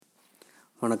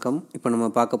வணக்கம். இப்போ நம்ம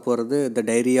பார்க்க போகிறது த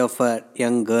diary of a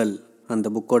young girl, அந்த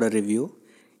புக்கோட ரிவ்யூ.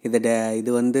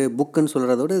 இது வந்து புக்குன்னு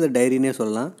சொல்கிறத விட இதை டைரினே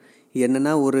சொல்லலாம்.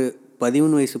 என்னென்னா, ஒரு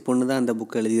 13 வயசு பொண்ணு தான் அந்த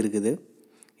புக் எழுதியிருக்குது.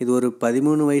 இது ஒரு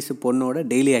 13 வயசு பொண்ணோட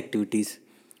டெய்லி ஆக்டிவிட்டீஸ்.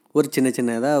 ஒரு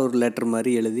சின்னதாக ஒரு லெட்டர்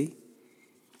மாதிரி எழுதி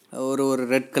ஒரு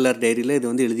ரெட் கலர் டைரியில் இது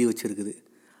வந்து எழுதி வச்சுருக்குது.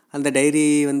 அந்த டைரி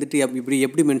வந்துட்டு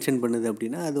எப்படி மென்ஷன் பண்ணுது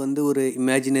அப்படின்னா, அது வந்து ஒரு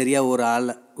இமேஜினரியாக ஒரு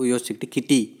ஆளை யோசிச்சுக்கிட்டு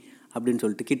கிட்டி அப்படின்னு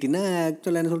சொல்லிட்டு, கிட்டினா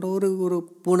ஆக்சுவலாக என்ன சொல்கிறோம், ஒரு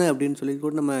பூனை அப்படின்னு சொல்லி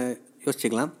கூட நம்ம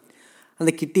யோசிச்சுக்கலாம்.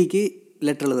 அந்த கிட்டிக்கு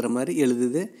லெட்டர் எழுதுகிற மாதிரி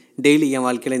எழுதுது. டெய்லி என்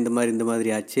வாழ்க்கையில் இந்த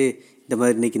மாதிரி ஆச்சு, இந்த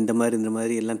மாதிரி இன்றைக்கி இந்த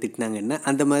மாதிரி எல்லாம் திட்டினாங்க என்ன,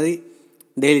 அந்த மாதிரி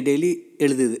டெய்லி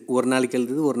எழுதுது. ஒரு நாளைக்கு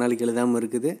எழுதுது, ஒரு நாளைக்கு எழுதாமல்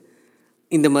இருக்குது.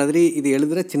 இந்த மாதிரி இது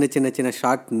எழுதுகிற சின்ன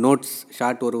ஷார்ட் நோட்ஸ்,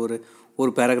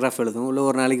 ஒரு பேராகிராஃப் எழுதும், இல்லை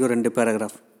ஒரு நாளைக்கு ஒரு 2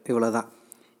 பேராகிராஃப், இவ்வளோ தான்.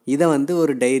 இதை வந்து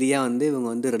ஒரு டைரியாக வந்து இவங்க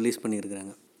வந்து ரிலீஸ்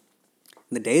பண்ணியிருக்கிறாங்க.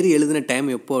 இந்த டைரி எழுதின டைம்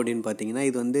எப்போ அப்படின்னு பார்த்தீங்கன்னா,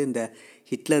 இது வந்து இந்த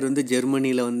ஹிட்லர் வந்து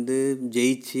ஜெர்மனியில் வந்து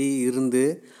ஜெயிச்சு இருந்து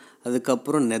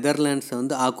அதுக்கப்புறம் நெதர்லாண்ட்ஸை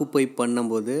வந்து ஆக்குப்பை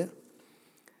பண்ணும்போது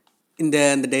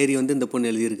அந்த டைரி வந்து இந்த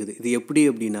பொண்ணு எழுதியிருக்குது. இது எப்படி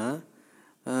அப்படின்னா,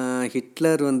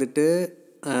 ஹிட்லர் வந்துட்டு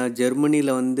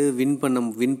ஜெர்மனியில் வந்து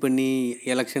வின் பண்ணி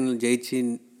எலெக்ஷனில் ஜெயிச்சு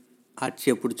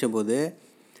ஆட்சியை பிடிச்ச போது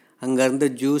அங்கே இருந்த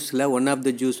ஜூஸில் ஒன் ஆஃப்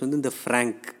த ஜூஸ் வந்து இந்த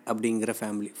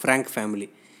ஃப்ராங்க் ஃபேமிலி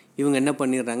இவங்க என்ன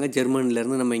பண்ணிடுறாங்க,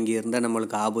 ஜெர்மனிலேருந்து நம்ம இங்கே இருந்தால்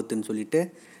நம்மளுக்கு ஆபத்துன்னு சொல்லிட்டு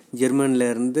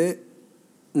ஜெர்மனிலேருந்து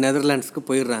நெதர்லாண்ட்ஸ்க்கு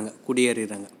போயிடுறாங்க,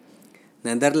 குடியேறிடுறாங்க.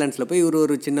 நெதர்லாண்ட்ஸில் போய்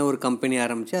ஒரு சின்ன ஒரு கம்பெனி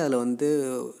ஆரம்பித்து அதில் வந்து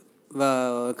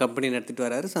கம்பெனி நடத்திட்டு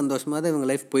வராரு. சந்தோஷமாக தான் இவங்க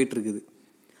லைஃப் போயிட்டுருக்குது.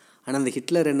 ஆனால் அந்த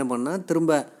ஹிட்லர் என்ன பண்ணால்,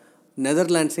 திரும்ப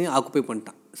நெதர்லாண்ட்ஸையும் ஆக்குப்பை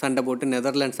பண்ணிட்டான். சண்டை போட்டு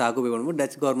நெதர்லாண்ட்ஸ் ஆக்குப்பை பண்ணும்போது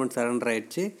டச் கவர்மெண்ட் சரண்டர்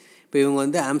ஆகிடுச்சு. இப்போ இவங்க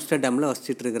வந்து ஆம்ஸ்டர்டாமில்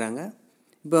வசிச்சுட்டு இருக்கிறாங்க.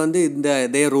 இப்போ வந்து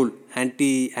இதே ரூல்,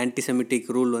 ஆன்டிசெமிட்டிக்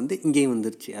ரூல் வந்து இங்கேயும்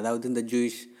வந்துருச்சு. அதாவது இந்த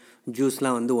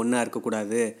ஜூஸ்லாம் வந்து ஒன்றா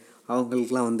இருக்கக்கூடாது,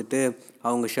 அவங்களுக்குலாம் வந்துட்டு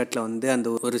அவங்க ஷர்ட்டில் வந்து அந்த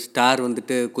ஒரு ஸ்டார்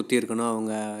வந்துட்டு குத்தி இருக்கணும்,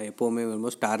 அவங்க எப்போவுமே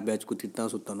வரும்போது ஸ்டார் பேட்ச் குத்திட்டு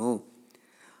தான் சுற்றணும்.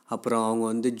 அப்புறம் அவங்க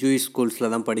வந்து ஜூயிஷ்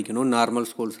ஸ்கூல்ஸில் தான் படிக்கணும், நார்மல்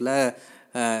ஸ்கூல்ஸில்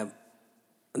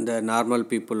இந்த நார்மல்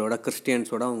பீப்புளோட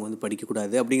கிறிஸ்டியன்ஸோட அவங்க வந்து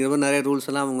படிக்கக்கூடாது, அப்படிங்கிற மாதிரி நிறைய ரூல்ஸ்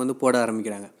எல்லாம் அவங்க வந்து போட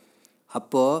ஆரம்பிக்கிறாங்க.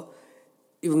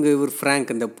 அப்போது இவர்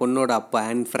ஃப்ராங்க், இந்த பொண்ணோட அப்பா,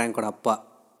 ஆன் ஃப்ராங்கோட அப்பா,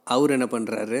 அவர் என்ன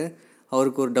பண்ணுறாரு,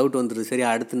 அவருக்கு ஒரு டவுட் வந்துடுது. சரி,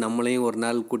 அடுத்து நம்மளையும் ஒரு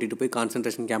நாள் கூட்டிகிட்டு போய்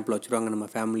கான்சன்ட்ரேஷன் கேம்பில் வச்சுருவாங்க, நம்ம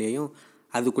ஃபேமிலியையும்,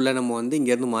 அதுக்குள்ளே நம்ம வந்து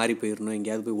இங்கேருந்து மாறி போயிடணும்,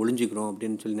 எங்கேயாவது போய் ஒளிஞ்சிக்கிறோம்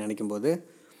அப்படின்னு சொல்லி நினைக்கும்போது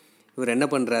இவர் என்ன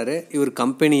பண்ணுறாரு, இவர்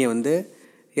கம்பெனியை வந்து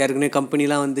யாருக்குன்னே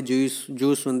கம்பெனிலாம் வந்து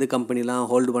ஜூஸ் வந்து கம்பெனிலாம்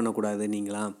ஹோல்டு பண்ணக்கூடாது,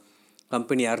 நீங்களாம்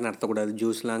கம்பெனி யாரும் நடத்தக்கூடாது,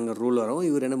 ஜூஸ்லாங்கிற ரூல் வரும்.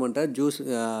 இவர் என்ன பண்ணுறாரு,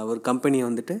 ஒரு கம்பெனியை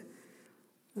வந்துட்டு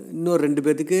இன்னொரு 2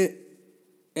 பேர்த்துக்கு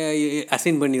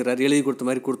அசைன் பண்ணிடுறாரு, எழுதி கொடுத்த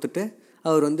மாதிரி கொடுத்துட்டு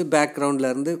அவர் வந்து பேக்ரவுண்டில்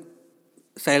இருந்து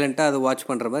சைலண்ட்டாக அதை வாட்ச்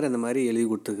பண்ணுற மாதிரி அந்த மாதிரி எழுதி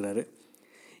கொடுத்துருக்குறாரு.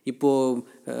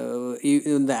 இப்போது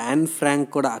இந்த ஆன்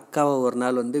ஃப்ராங்கோட அக்காவை ஒரு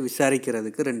நாள் வந்து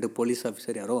விசாரிக்கிறதுக்கு 2 போலீஸ்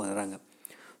ஆஃபீஸர் யாரோ வராங்க.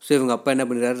 ஸோ இவங்க அப்பா என்ன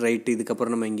பண்ணிடுறாரு, ரைட்டு,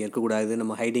 இதுக்கப்புறம் நம்ம இங்கே இருக்கக்கூடாது,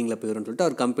 நம்ம ஹைடிங்கில் போயிடும்னு சொல்லிட்டு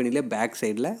அவர் கம்பெனிலே பேக்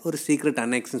சைடில் ஒரு சீக்ரெட்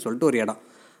அனெக்ஸ்ன்னு சொல்லிட்டு ஒரு இடம்,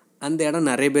 அந்த இடம்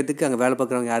நிறைய பேர்த்துக்கு அங்கே வேலை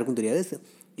பார்க்குறவங்க யாருக்கும் தெரியாது,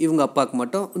 இவங்க அப்பாவுக்கு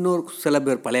மட்டும், இன்னொரு சில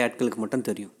பேர் பழைய ஆட்களுக்கு மட்டும்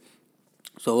தெரியும்.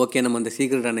 ஸோ ஓகே, நம்ம அந்த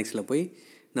சீக்ரெட் அனெக்ஸில் போய்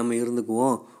நம்ம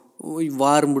இருந்துக்குவோம்,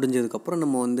 வார் முடிஞ்சதுக்கப்புறம்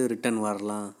நம்ம வந்து ரிட்டர்ன்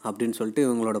வரலாம் அப்படின்னு சொல்லிட்டு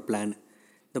இவங்களோட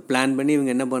இந்த பிளான் பண்ணி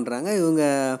இவங்க என்ன பண்ணுறாங்க,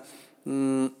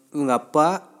 இவங்க அப்பா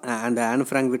அந்த ஆன்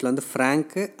ஃப்ராங்க் வீட்டில் வந்து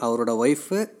ஃப்ராங்க்கு, அவரோட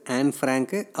ஒய்ஃபு ஆன்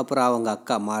ஃப்ராங்க்கு, அப்புறம் அவங்க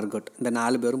அக்கா மார்கட், இந்த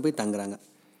 4 பேரும் போய் தங்குறாங்க.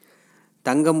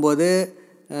 தங்கும்போது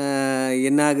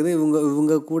என்ன ஆகுது,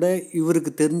 இவங்க கூட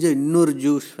இவருக்கு தெரிஞ்ச இன்னொரு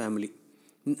ஜூஸ் ஃபேமிலி,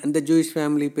 அந்த ஜூஸ்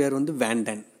ஃபேமிலி பேர் வந்து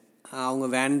வேண்டான். அவங்க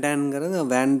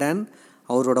வேண்டான்,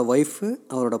 அவரோட ஒய்ஃபு,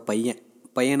 அவரோட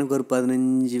பையனுக்கு ஒரு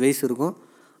 15 வயசு இருக்கும்.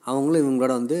 அவங்களும்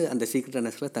இவங்களோட வந்து அந்த சீக்ரெட்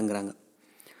அனெக்ஸில் தங்குறாங்க.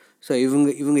 ஸோ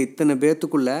இவங்க இத்தனை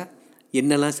பேர்த்துக்குள்ளே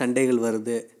என்னெல்லாம் சண்டைகள்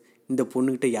வருது, இந்த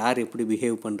பொண்ணுக்கிட்ட யார் எப்படி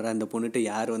பிஹேவ் பண்ணுறா, இந்த பொண்ணுகிட்ட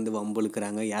யார் வந்து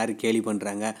வம்புழுக்கிறாங்க, யார் கேலி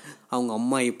பண்ணுறாங்க, அவங்க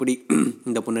அம்மா எப்படி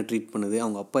இந்த பொண்ணை ட்ரீட் பண்ணுது,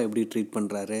 அவங்க அப்பா எப்படி ட்ரீட்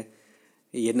பண்ணுறாரு,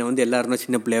 என்னை வந்து எல்லாருமே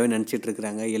சின்ன பிள்ளையாவே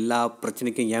நினச்சிட்ருக்குறாங்க, எல்லா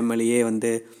பிரச்சனைக்கும் என் மேலேயே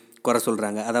வந்து குறை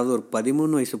சொல்கிறாங்க. அதாவது ஒரு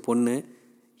 13 வயசு பொண்ணு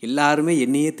எல்லாருமே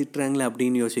என்னையே திட்டுறாங்களே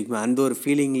அப்படின்னு யோசிக்குவேன். அந்த ஒரு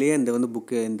ஃபீலிங்லேயே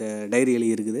இந்த டைரி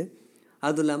எழுதியிருக்குது.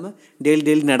 அதுவும் இல்லாமல்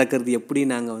டெய்லி நடக்கிறது, எப்படி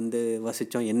நாங்கள் வந்து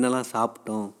வசித்தோம், என்னெல்லாம்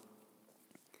சாப்பிட்டோம்,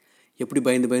 எப்படி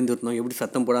பயந்து இருந்தோம், எப்படி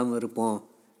சத்தம் போடாமல் இருப்போம்,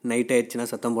 நைட் ஆகிடுச்சுன்னா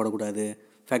சத்தம் போடக்கூடாது,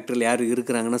 ஃபேக்ட்ரியில் யார்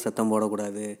இருக்கிறாங்கன்னா சத்தம்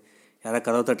போடக்கூடாது, யாராவது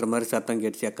கதவு தட்டுற மாதிரி சத்தம்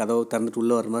கேட்டுச்சு, கதவு திறந்துட்டு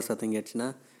உள்ளே வர மாதிரி சத்தம் கேட்டுச்சுன்னா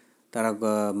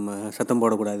சத்தம்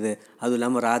போடக்கூடாது. அதுவும்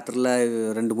இல்லாமல் ராத்திரியில்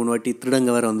 2-3 வாட்டி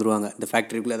திருடங்க வேறு வந்துடுவாங்க, இந்த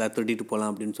ஃபேக்ட்ரிக்குள்ளே ஏதாவது திருடிட்டு போகலாம்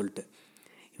அப்படின்னு சொல்லிட்டு.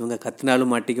 இவங்க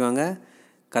கத்தினாலும் மாட்டிக்குவாங்க,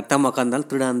 கத்தாம உட்காந்தாலும்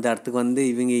திருடன் அந்த இடத்துக்கு வந்து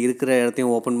இவங்க இருக்கிற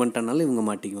இடத்தையும் ஓப்பன் பண்ணிட்டனாலும் இவங்க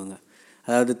மாட்டிக்குவாங்க.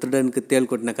 அதாவது திருடனுக்கு தேள்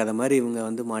கொட்டின கதை மாதிரி இவங்க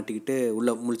வந்து மாட்டிக்கிட்டு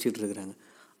உள்ளே முழிச்சிட்டு இருக்கிறாங்க.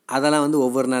 அதெல்லாம் வந்து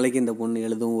ஒவ்வொரு நாளைக்கு இந்த பொண்ணு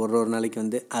எழுதும், ஒரு நாளைக்கு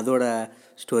வந்து அதோட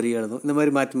ஸ்டோரி எழுதும். இந்த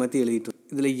மாதிரி மாற்றி மாற்றி எழுதிட்டு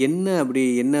இதில்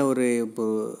என்ன ஒரு இப்போ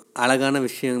அழகான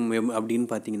விஷயம் அப்படின்னு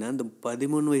பார்த்தீங்கன்னா, இந்த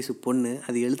 13 வயசு பொண்ணு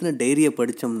அது எழுதின டைரியை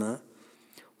படித்தோம்னா,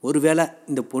 ஒருவேளை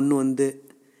இந்த பொண்ணு வந்து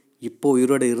இப்போ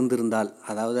உயிரோடு இருந்திருந்தால்,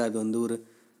 அதாவது அது வந்து ஒரு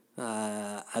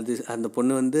அது அந்த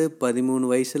பொண்ணு வந்து 13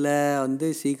 வயசில் வந்து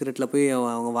சீக்ரெட்டில் போய்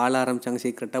அவங்க வாழ ஆரம்பித்தாங்க.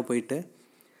 சீக்ரெட்டாக போயிட்டு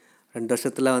 2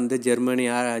 வருஷத்தில் வந்து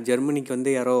ஜெர்மனிக்கு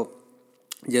வந்து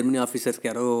ஜெர்மனி ஆஃபீஸர்ஸ்க்கு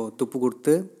யாரோ துப்பு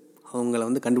கொடுத்து அவங்கள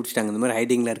வந்து கண்டுபிடிச்சிட்டாங்க, இந்த மாதிரி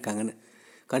ஹைடிங்கில் இருக்காங்கன்னு.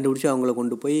 கண்டுபிடிச்சி அவங்கள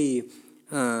கொண்டு போய்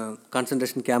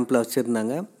கான்சன்ட்ரேஷன் கேம்பில்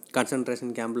வச்சுருந்தாங்க.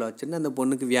 கான்சன்ட்ரேஷன் கேம்பில் வச்சுருந்து அந்த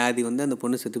பொண்ணுக்கு வியாதி வந்து அந்த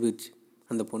பொண்ணு செத்து போயிடுச்சு.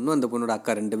 அந்த பொண்ணோட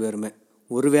அக்கா 2 பேருமே.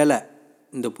 ஒருவேளை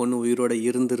இந்த பொண்ணு உயிரோடு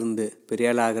இருந்து பெரிய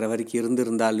ஆள் ஆகிற வரைக்கும்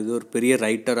இருந்திருந்தால் இது ஒரு பெரிய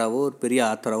ரைட்டராகவோ ஒரு பெரிய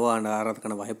ஆத்தராகவோ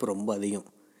ஆகிறதுக்கான வாய்ப்பு ரொம்ப அதிகம்.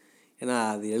 ஏன்னா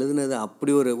அது எழுதுனது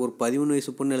அப்படி ஒரு 13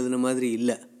 வயசு பொண்ணு எழுதுன மாதிரி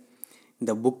இல்லை.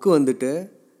 இந்த புக்கு வந்துட்டு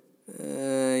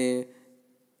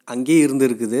அங்கேயே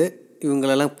இருந்துருக்குது.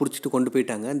 இவங்களெல்லாம் பிடிச்சிட்டு கொண்டு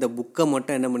போயிட்டாங்க. இந்த புக்கை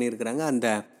மட்டும் என்ன பண்ணியிருக்கிறாங்க,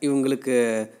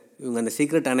 இவங்க அந்த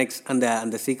சீக்ரெட் அனெக்ஸ்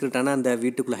அந்த சீக்ரெட்டான அந்த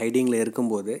வீட்டுக்குள்ளே ஹைடிங்கில்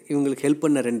இருக்கும்போது இவங்களுக்கு ஹெல்ப்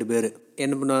பண்ண 2 பேர்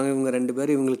என்ன பண்ணுவாங்க, இவங்க 2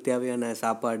 பேர் இவங்களுக்கு தேவையான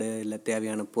சாப்பாடு இல்லை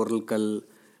தேவையான பொருட்கள்,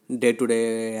 டே டு டே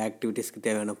ஆக்டிவிட்டீஸ்க்கு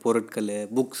தேவையான பொருட்கள்,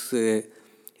 புக்ஸு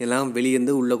எல்லாம்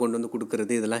வெளியேருந்து உள்ளே கொண்டு வந்து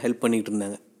கொடுக்குறது, இதெல்லாம் ஹெல்ப் பண்ணிகிட்டு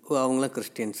இருந்தாங்க. அவங்களாம்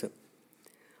கிறிஸ்டியன்ஸு.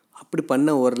 அப்படி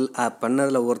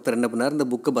பண்ணதில் ஒருத்தர் என்ன பண்ணார், இந்த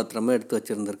புக்கை பத்திரமா எடுத்து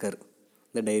வச்சுருந்துருக்காரு,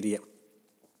 இந்த டைரியை.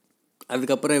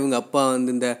 அதுக்கப்புறம் இவங்க அப்பா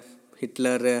வந்து இந்த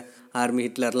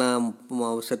ஹிட்லர்லாம்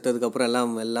செத்ததுக்கப்புறம்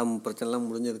எல்லாம் பிரச்சனைலாம்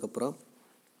முடிஞ்சதுக்கப்புறம்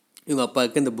இவங்க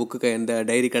அப்பாவுக்கு இந்த இந்த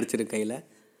டைரி கிடச்சிருக்கு கையில்.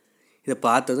 இதை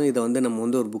பார்த்ததும் இதை வந்து நம்ம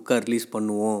வந்து ஒரு புக்காக ரிலீஸ்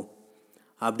பண்ணுவோம்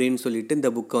அப்படின்னு சொல்லிட்டு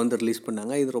இந்த புக்கை வந்து ரிலீஸ்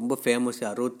பண்ணாங்க. இது ரொம்ப ஃபேமஸ்,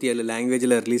 67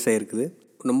 லாங்குவேஜில் ரிலீஸ் ஆகிருக்குது.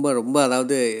 ரொம்ப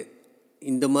அதாவது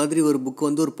இந்த மாதிரி ஒரு புக்கு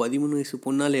வந்து ஒரு 13 வயசு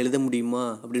பொண்ணால் எழுத முடியுமா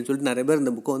அப்படின்னு சொல்லிட்டு நிறைய பேர்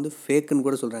இந்த புக்கை வந்து ஃபேக்குன்னு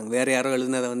கூட சொல்கிறாங்க. வேறு யாரோ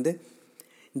எழுதுனதை வந்து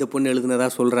இந்த பொண்ணு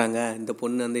எழுதுனதாக சொல்கிறாங்க, இந்த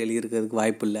பொண்ணு வந்து எழுதியிருக்கிறதுக்கு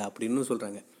வாய்ப்பு இல்லை அப்படின்னு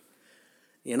சொல்கிறாங்க.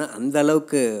 ஏன்னா அந்த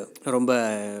அளவுக்கு ரொம்ப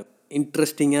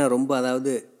இன்ட்ரெஸ்டிங்காக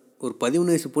அதாவது ஒரு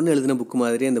 13 வயசு பொண்ணு எழுதின புக்கு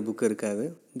மாதிரியே அந்த புக்கு இருக்காது.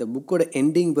 இந்த புக்கோட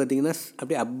எண்டிங் பார்த்திங்கன்னா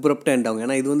அப்படியே அப்ரப்டாக எண்ட் ஆகும்.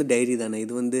 ஏன்னா இது வந்து டைரி தானே,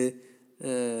 இது வந்து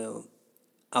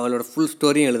அவளோட ஃபுல்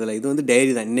ஸ்டோரியும் எழுதலை. இது வந்து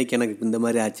டைரி தான். இன்றைக்கி எனக்கு இந்த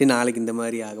மாதிரி ஆச்சு, நாளைக்கு இந்த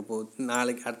மாதிரி ஆக போகுது,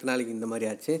 அடுத்த நாளைக்கு இந்த மாதிரி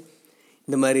ஆச்சு,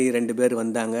 இந்த மாதிரி 2 பேர்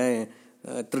வந்தாங்க,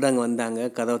 திருடங்க வந்தாங்க,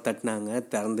 கதவை தட்டினாங்க,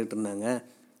 திறந்துட்டு இருந்தாங்க,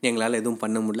 எங்களால் எதுவும்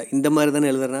பண்ண முடியல, இந்த மாதிரி தானே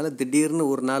எழுதுறதுனால திடீர்னு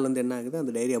ஒரு நாள் வந்து என்ன ஆகுது,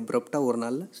 அந்த டைரி அப்ரப்டாக ஒரு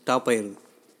நாளில் ஸ்டாப் ஆகிடுது.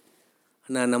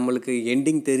 ஆனால் நம்மளுக்கு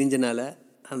எண்டிங் தெரிஞ்சனால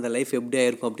அந்த லைஃப் எப்படி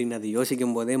ஆகிருக்கும் அப்படின்னு அதை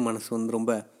யோசிக்கும் போதே மனசு வந்து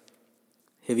ரொம்ப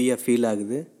ஹெவியாக ஃபீல்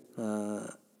ஆகுது.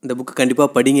 இந்த புக்கு கண்டிப்பாக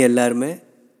படிங்க எல்லாருமே,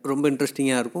 ரொம்ப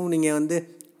இன்ட்ரெஸ்டிங்காக இருக்கும். நீங்கள் வந்து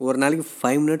ஒரு நாளைக்கு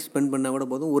 5 மினிட்ஸ் ஸ்பெண்ட் பண்ணால் கூட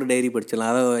போதும், ஒரு டைரி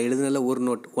படிச்சிடலாம். அதை எழுதுனால ஒரு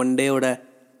நோட், 1 டேயோட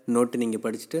நோட்டு நீங்கள்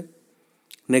படிச்சுட்டு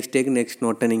நெக்ஸ்ட் டேக்கு நெக்ஸ்ட்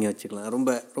நோட்டை நீங்கள் வச்சுக்கலாம்.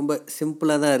 ரொம்ப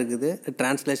சிம்பிளாக தான் இருக்குது.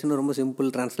 ட்ரான்ஸ்லேஷனும் ரொம்ப சிம்பிள்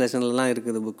ட்ரான்ஸ்லேஷன்லாம்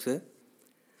இருக்குது புக்ஸு.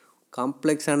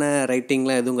 காம்ப்ளெக்ஸான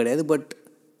ரைட்டிங்லாம் எதுவும் கிடையாது, பட்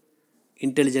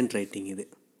இன்டெலிஜென்ட் ரைட்டிங் இது.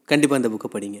 கண்டிப்பாக இந்த புக்கை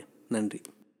படிங்க. நன்றி.